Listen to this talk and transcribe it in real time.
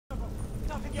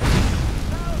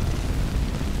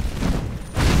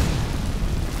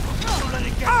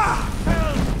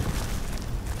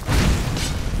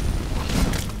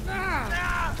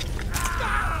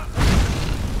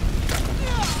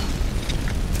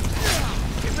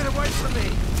from me.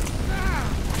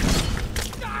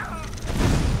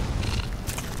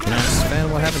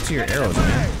 Sven, what happened to your arrows,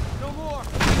 man? No more.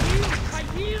 I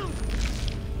yield.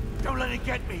 Don't let it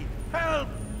get me. Help!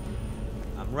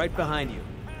 I'm right behind you.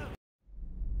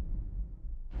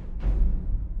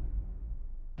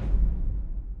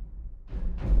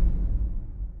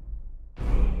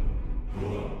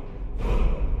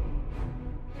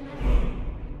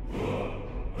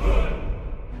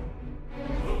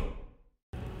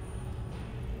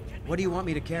 What do you want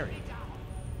me to carry?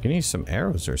 You need some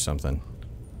arrows or something.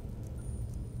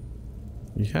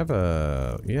 You have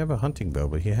a hunting bow,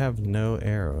 but you have no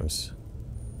arrows.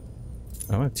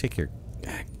 I'm gonna take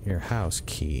your house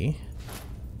key.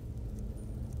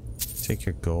 Take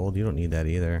your gold. You don't need that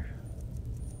either.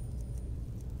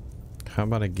 How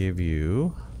about I give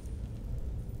you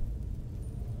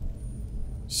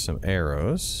some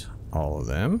arrows, all of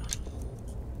them.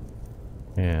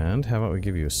 And how about we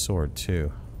give you a sword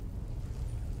too?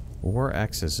 War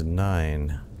axe is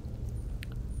 9.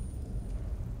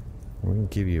 We're gonna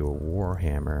give you a war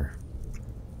hammer.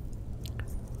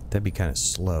 That'd be kind of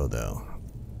slow though.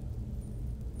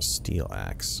 Steel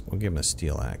axe. We'll give him a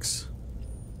steel axe.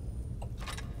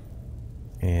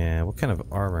 And what kind of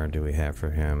armor do we have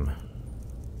for him?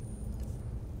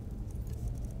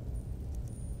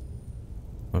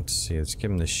 Let's see. Let's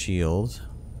give him the shield.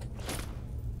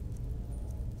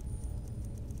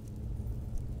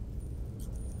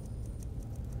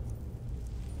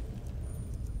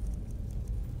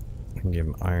 And give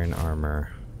him iron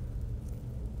armor.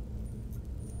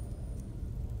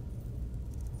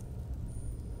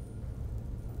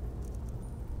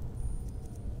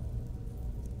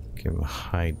 Give him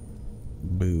hide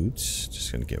boots.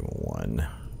 Just gonna give him 1.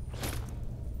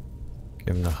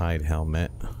 Give him the hide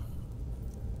helmet.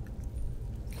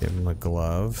 Give him a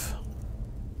glove.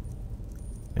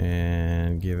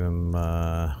 And give him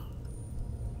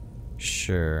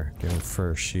sure, give him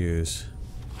fur shoes.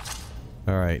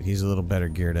 Alright, he's a little better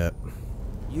geared up.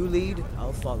 You lead,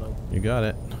 I'll follow. You got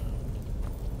it.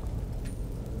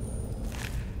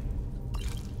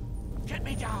 Get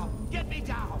me down! Get me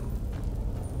down!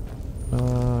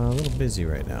 A little busy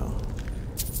right now.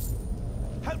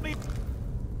 Help me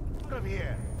out of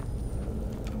here!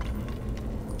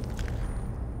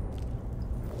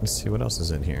 Let's see what else is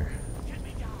in here. Get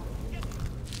me down!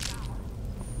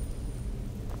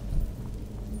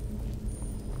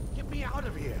 Get me out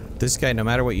of here! This guy, no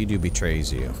matter what you do,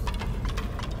 betrays you.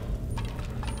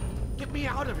 Get me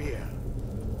out of here!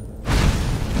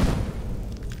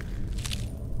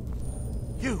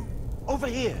 You! Over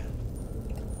here!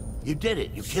 You did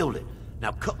it. You killed it.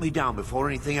 Now cut me down before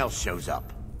anything else shows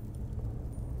up.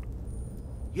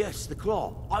 Yes, the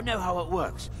claw. I know how it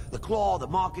works. The claw, the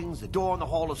markings, the door in the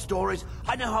Hall of Stories.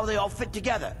 I know how they all fit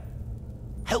together.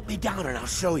 Help me down and I'll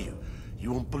show you.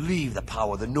 You won't believe the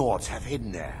power the Nords have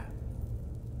hidden there.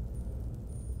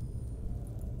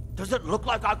 Does it look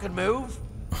like I can move?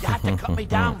 You had to cut me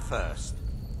down first.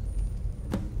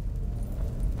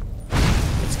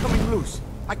 It's coming loose.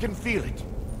 I can feel it.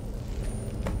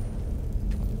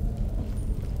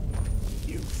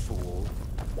 You fool.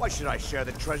 Why should I share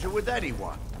the treasure with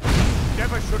anyone?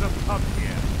 Never should have come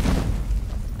here.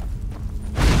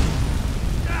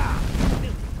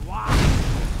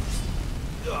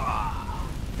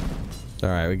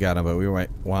 Alright, we got him, but we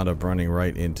wound up running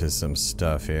right into some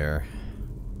stuff here.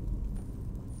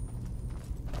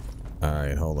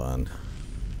 Alright, hold on.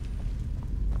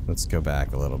 Let's go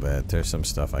back a little bit. There's some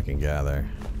stuff I can gather.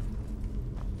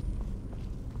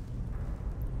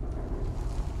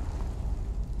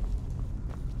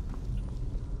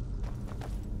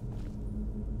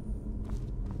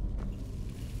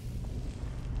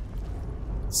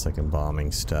 It's like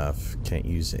embalming stuff. Can't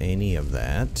use any of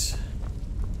that.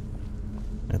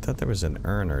 I thought there was an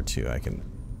urn or two I can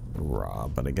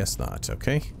rob, but I guess not.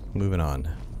 Okay, moving on.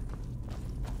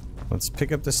 Let's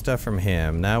pick up the stuff from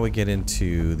him. Now we get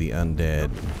into the undead.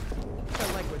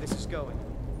 I like where this is going.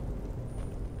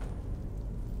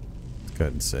 Go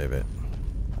ahead and save it.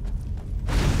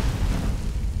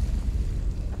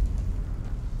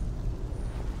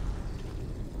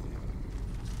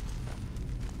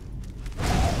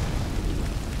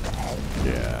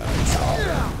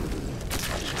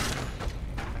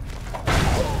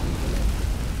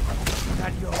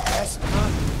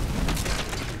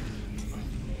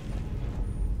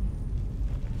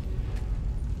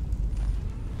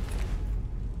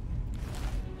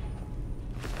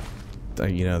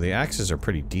 You know, the axes are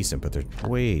pretty decent, but they're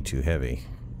way too heavy.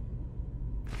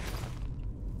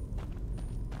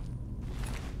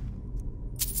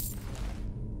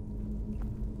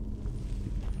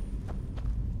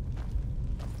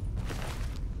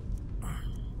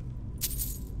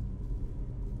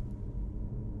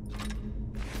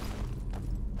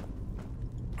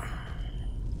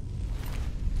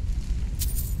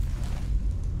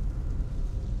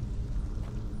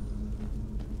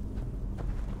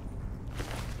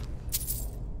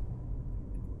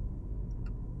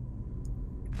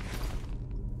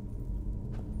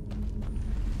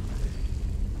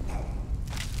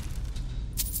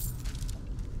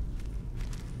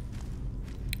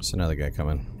 There's another guy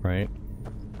coming, right?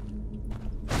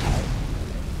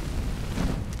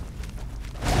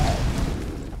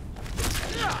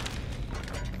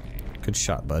 Good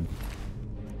shot, bud.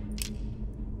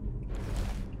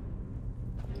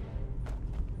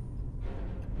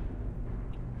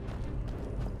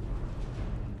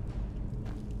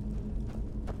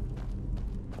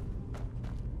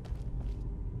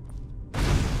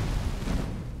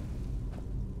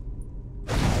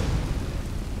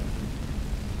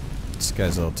 This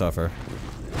guy's a little tougher.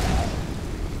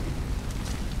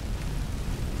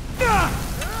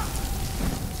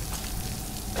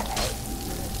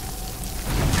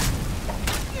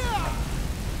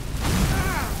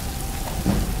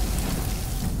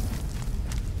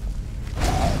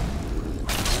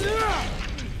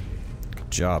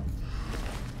 Good job.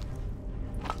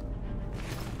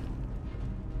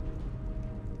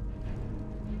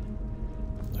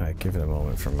 Alright, give it a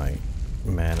moment for my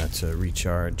mana to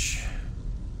recharge.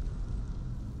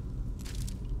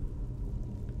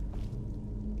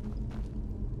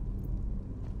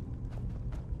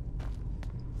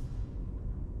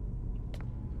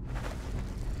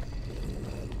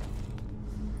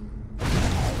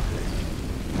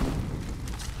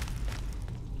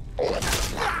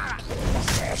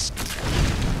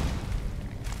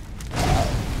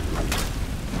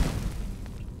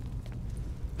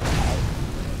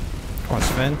 Come on,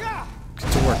 Sven.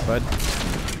 Get to work, bud.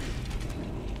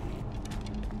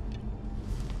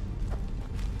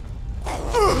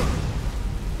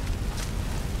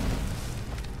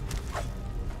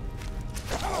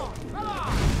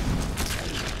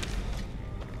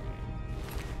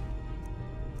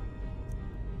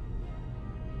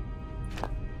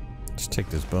 Just take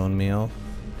this bone meal.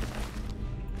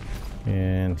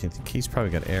 And I think he's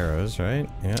probably got arrows, right?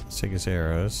 Yeah, let's take his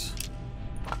arrows.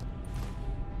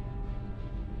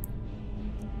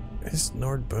 His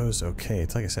Nord bow's okay.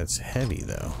 It's like I said, it's heavy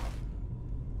though.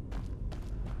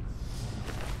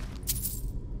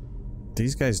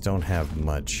 These guys don't have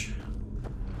much.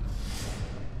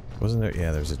 Wasn't there?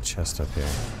 Yeah, there's a chest up here.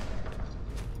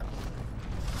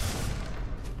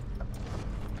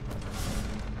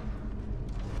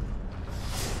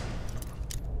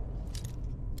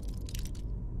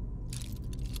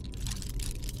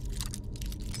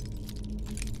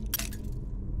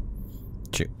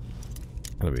 Shoot.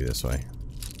 It'll be this way.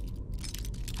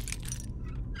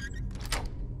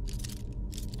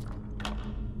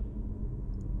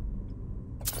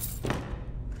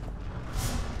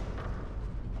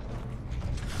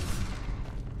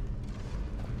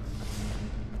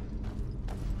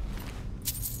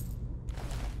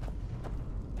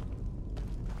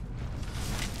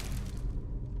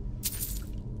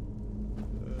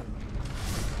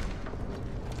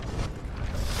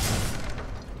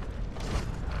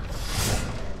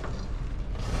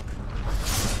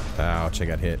 Ouch, I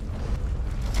got hit.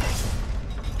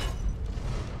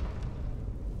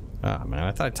 Ah, man,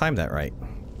 I thought I timed that right.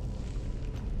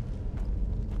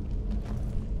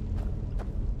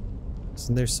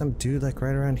 Isn't there some dude like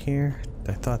right around here?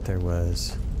 I thought there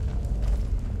was.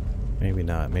 Maybe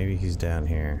not. Maybe he's down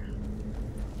here.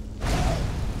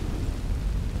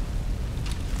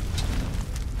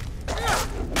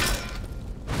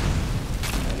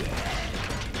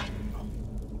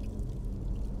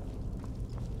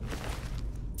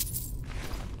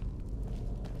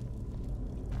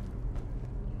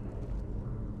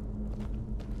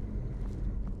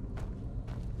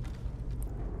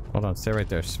 Hold on, stay right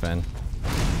there, Sven.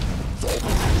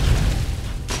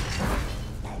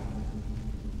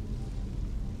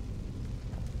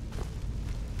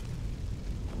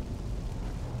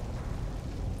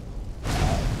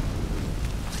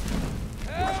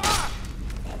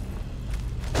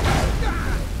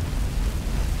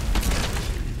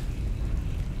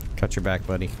 Cut your back,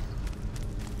 buddy.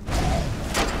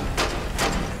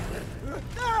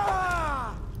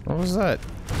 What was that?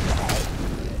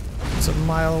 It's a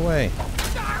mile away.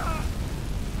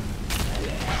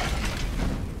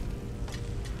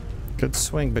 Good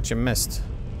swing, but you missed.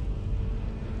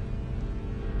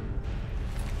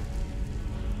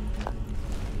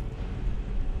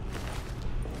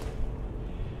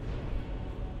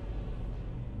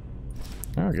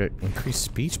 Oh, good. Increased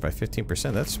speech by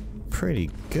 15%. That's pretty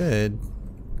good.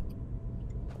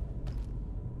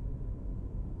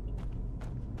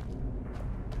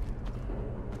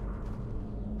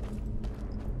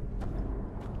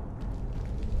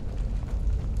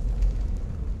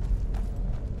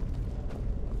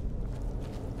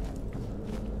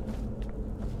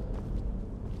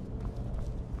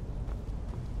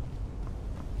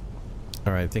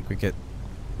 Alright, I think we get...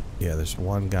 Yeah, there's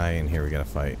one guy in here we gotta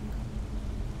fight.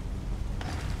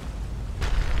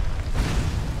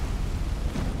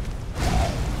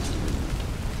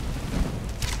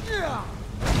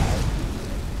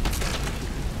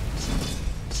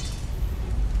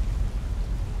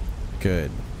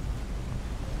 Good.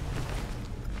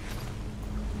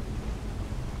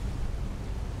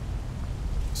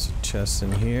 There's a chest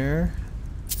in here.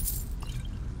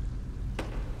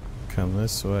 Come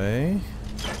this way.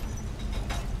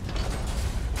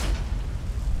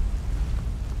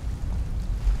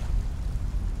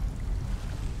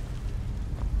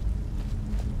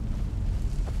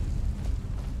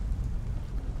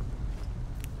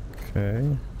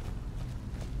 Okay.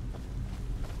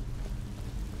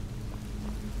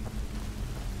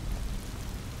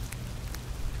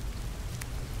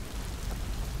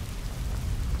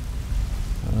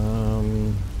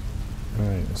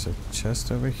 Alright, there's a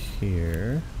chest over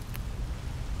here.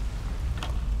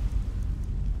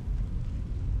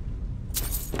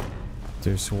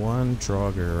 There's one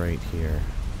Draugr right here.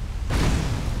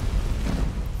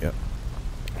 Yep.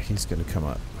 He's gonna come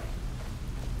up.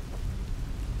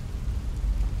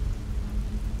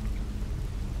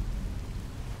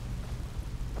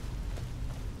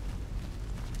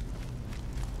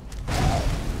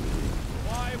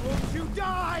 Why won't you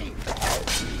die?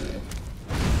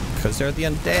 Because they're the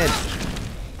undead.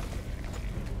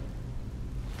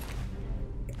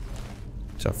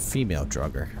 It's a female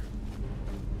Draugr.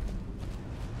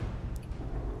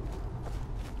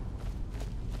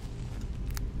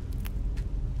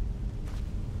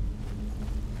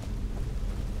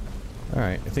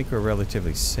 Alright, I think we're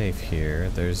relatively safe here.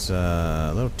 There's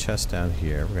a little chest down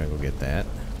here. We're gonna go get that.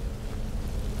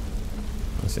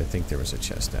 At least I think there was a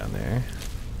chest down there.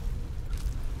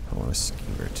 I want a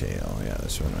skeever tail. Yeah,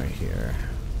 this one right here.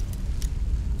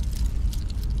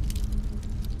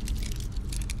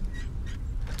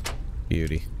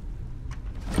 Beauty.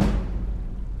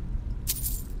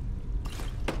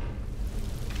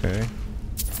 Okay.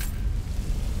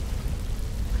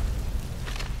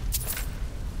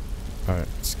 Alright,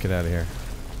 let's get out of here.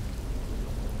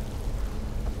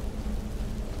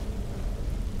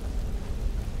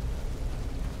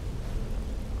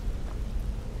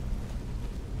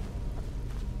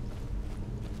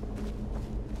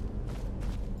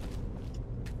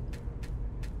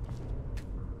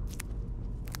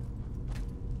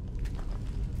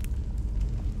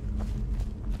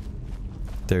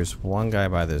 There's one guy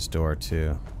by this door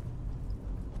too.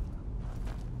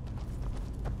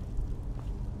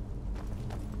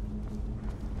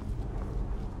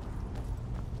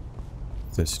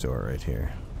 This door right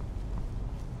here.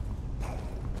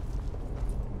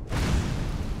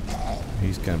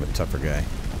 He's kind of a tougher guy.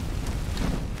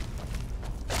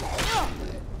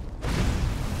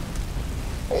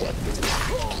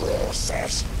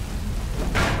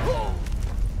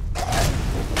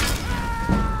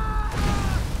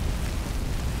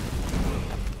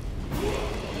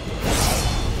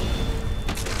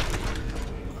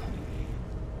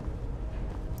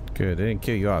 Good, they didn't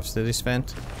kill you off, did they,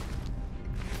 Spent?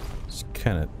 Just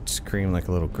kind of scream like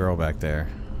a little girl back there.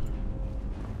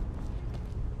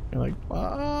 You're like,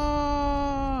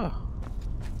 ah!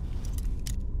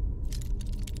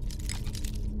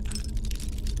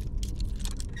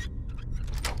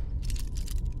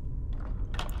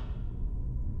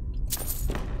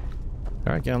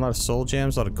 Alright, getting a lot of soul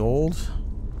gems, a lot of gold.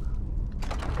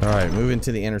 Alright, moving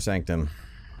to the inner sanctum.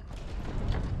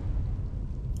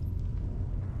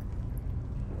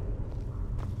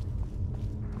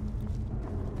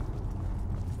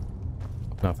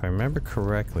 Now, if I remember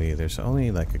correctly, there's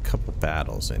only like a couple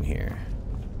battles in here.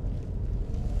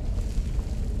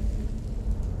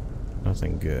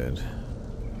 Nothing good.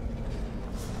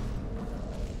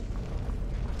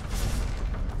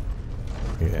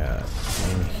 Yeah,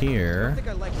 in here. I think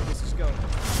I like where this is going.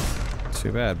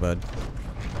 Too bad, bud.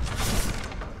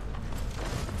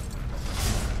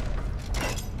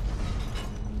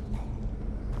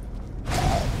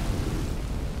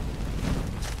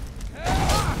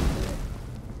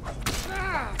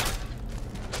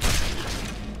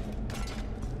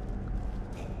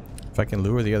 If I can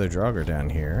lure the other Draugr down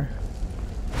here.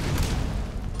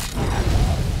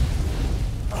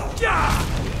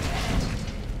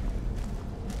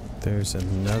 There's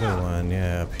another one,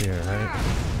 yeah, up here, right?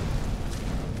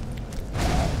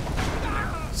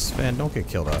 Sven, don't get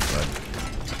killed off, bud.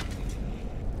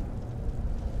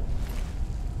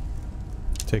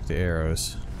 Take the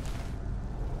arrows.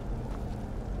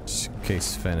 Just in case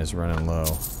Sven is running low.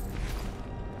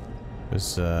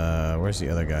 Where's the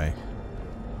other guy?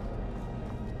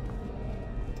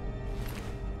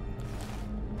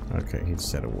 Okay, he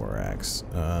just had a war axe.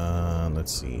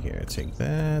 Let's see here. Take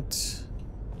that.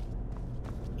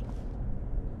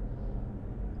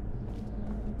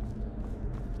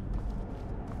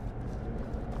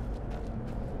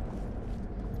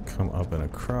 Come up and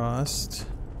across.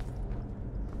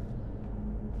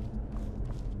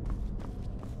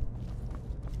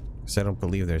 Because I don't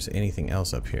believe there's anything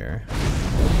else up here.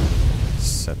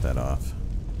 Set that off.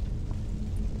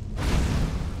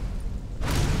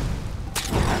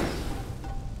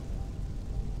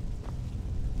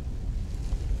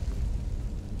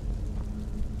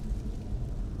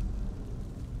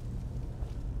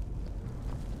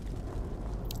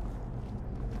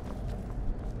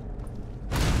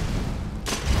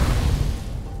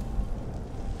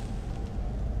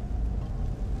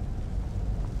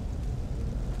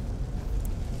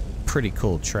 Pretty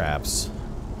cool traps.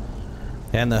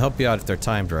 And they'll help you out if they're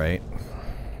timed right.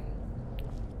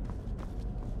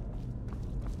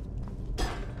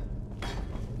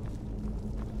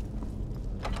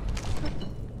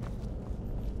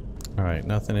 Alright,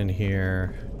 nothing in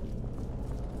here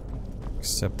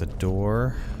except the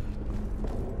door.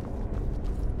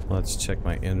 Let's check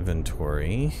my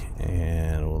inventory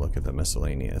and we'll look at the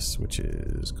miscellaneous, which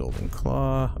is golden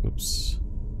claw. Oops.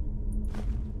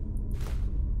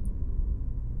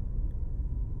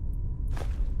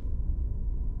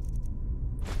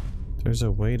 There's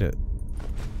a way to...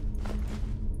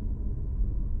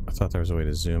 I thought there was a way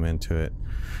to zoom into it.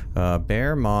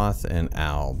 Bear, moth, and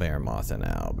owl. Bear, moth, and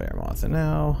owl. Bear, moth, and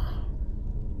owl.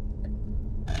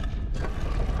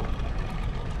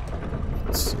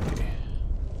 Let's see.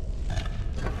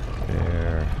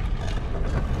 Bear.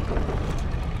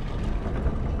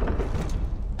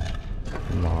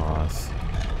 Moth.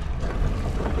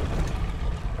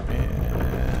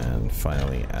 And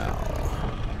finally owl.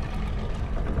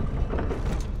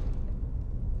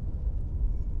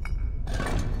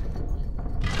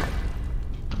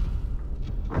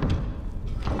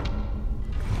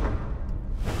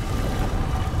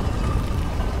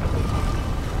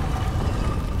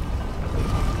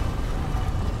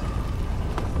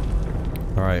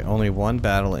 Alright, only one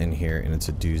battle in here, and it's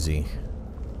a doozy.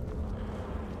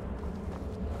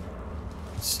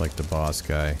 It's like the boss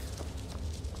guy.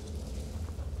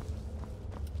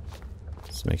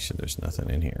 Let's make sure there's nothing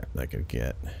in here that I could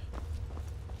get.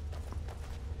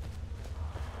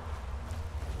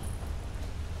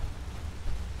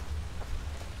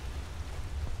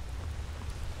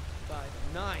 By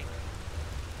the 9.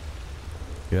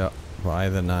 Yep, by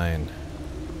the 9.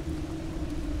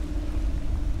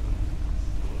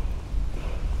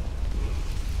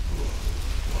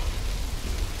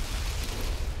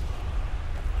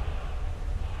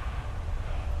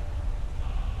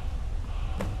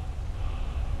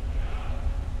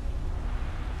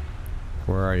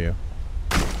 Where are you?